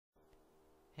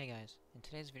Hey guys, in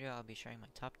today's video I'll be sharing my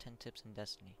top 10 tips in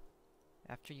Destiny.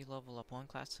 After you level up one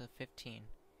class to 15,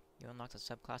 you unlock the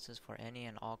subclasses for any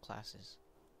and all classes.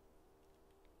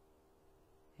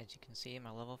 As you can see, my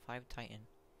level 5 Titan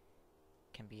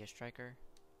can be a striker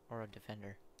or a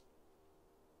defender.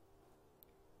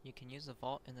 You can use the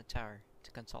vault in the tower to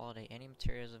consolidate any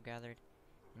materials you've gathered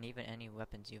and even any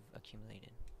weapons you've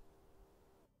accumulated.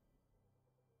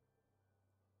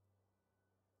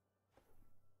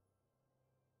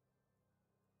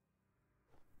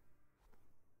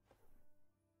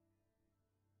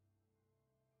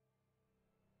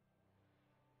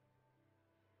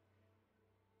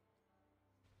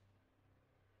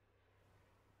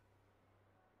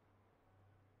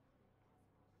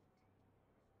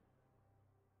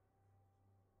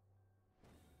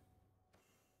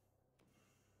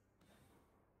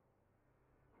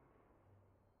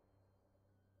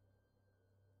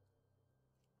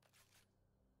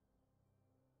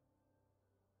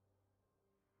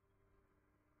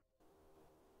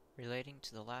 Relating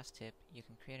to the last tip, you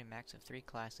can create a max of 3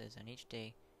 classes and each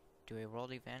day do a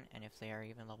world event, and if they are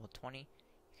even level 20, you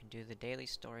can do the daily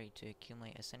story to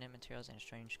accumulate ascended materials and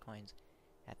strange coins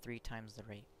at 3 times the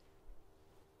rate.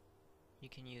 You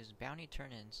can use bounty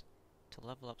turn-ins to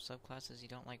level up subclasses you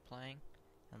don't like playing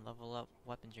and level up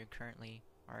weapons you currently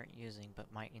aren't using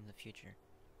but might in the future.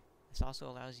 This also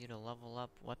allows you to level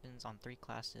up weapons on 3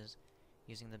 classes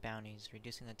using the bounties,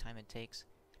 reducing the time it takes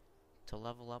to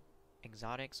level up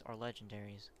exotics or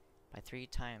legendaries by 3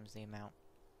 times the amount,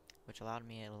 which allowed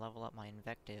me to level up my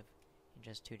invective in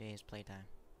just 2 days playtime.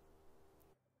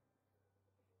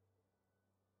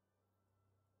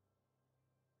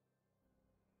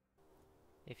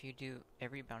 If you do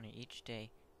every bounty each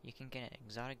day, you can get an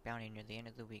exotic bounty near the end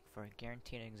of the week for a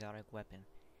guaranteed exotic weapon.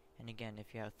 And again,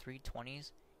 if you have 3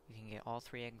 20s, you can get all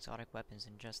 3 exotic weapons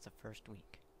in just the first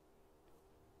week.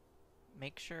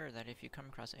 Make sure that if you come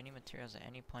across any materials at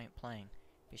any point playing,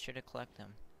 be sure to collect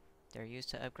them. They're used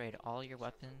to upgrade all your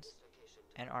weapons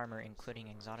and armor, including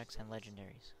exotics and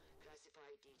legendaries.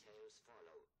 Classified details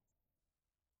follow.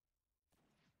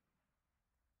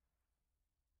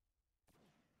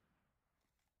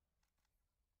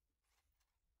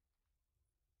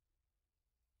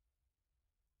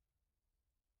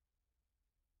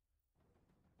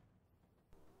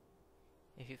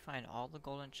 If you find all the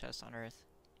golden chests on Earth,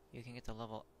 you can get the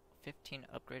level 15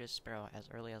 upgraded Sparrow as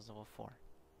early as level 4.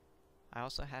 I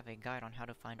also have a guide on how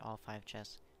to find all 5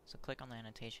 chests, so click on the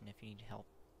annotation if you need help.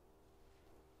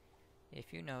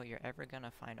 If you know you're ever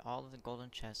gonna find all of the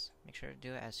golden chests, make sure to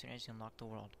do it as soon as you unlock the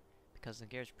world, because the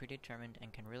gear is predetermined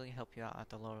and can really help you out at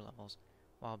the lower levels,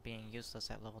 while being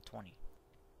useless at level 20.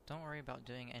 Don't worry about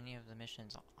doing any of the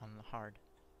missions on the hard.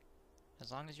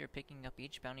 As long as you're picking up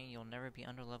each bounty, you'll never be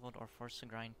underleveled or forced to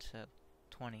grind to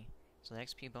 20, so the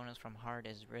XP bonus from hard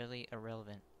is really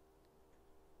irrelevant.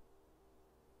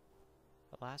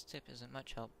 The last tip isn't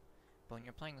much help, but when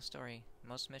you're playing the story,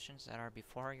 most missions that are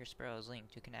before your Sparrow is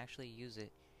linked, you can actually use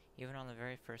it, even on the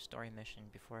very first story mission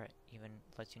before it even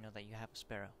lets you know that you have a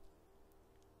Sparrow.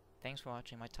 Thanks for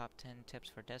watching my top 10 tips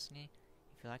for Destiny.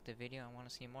 If you liked the video and want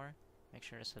to see more, make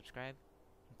sure to subscribe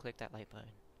and click that like button.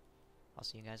 I'll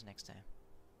see you guys next time.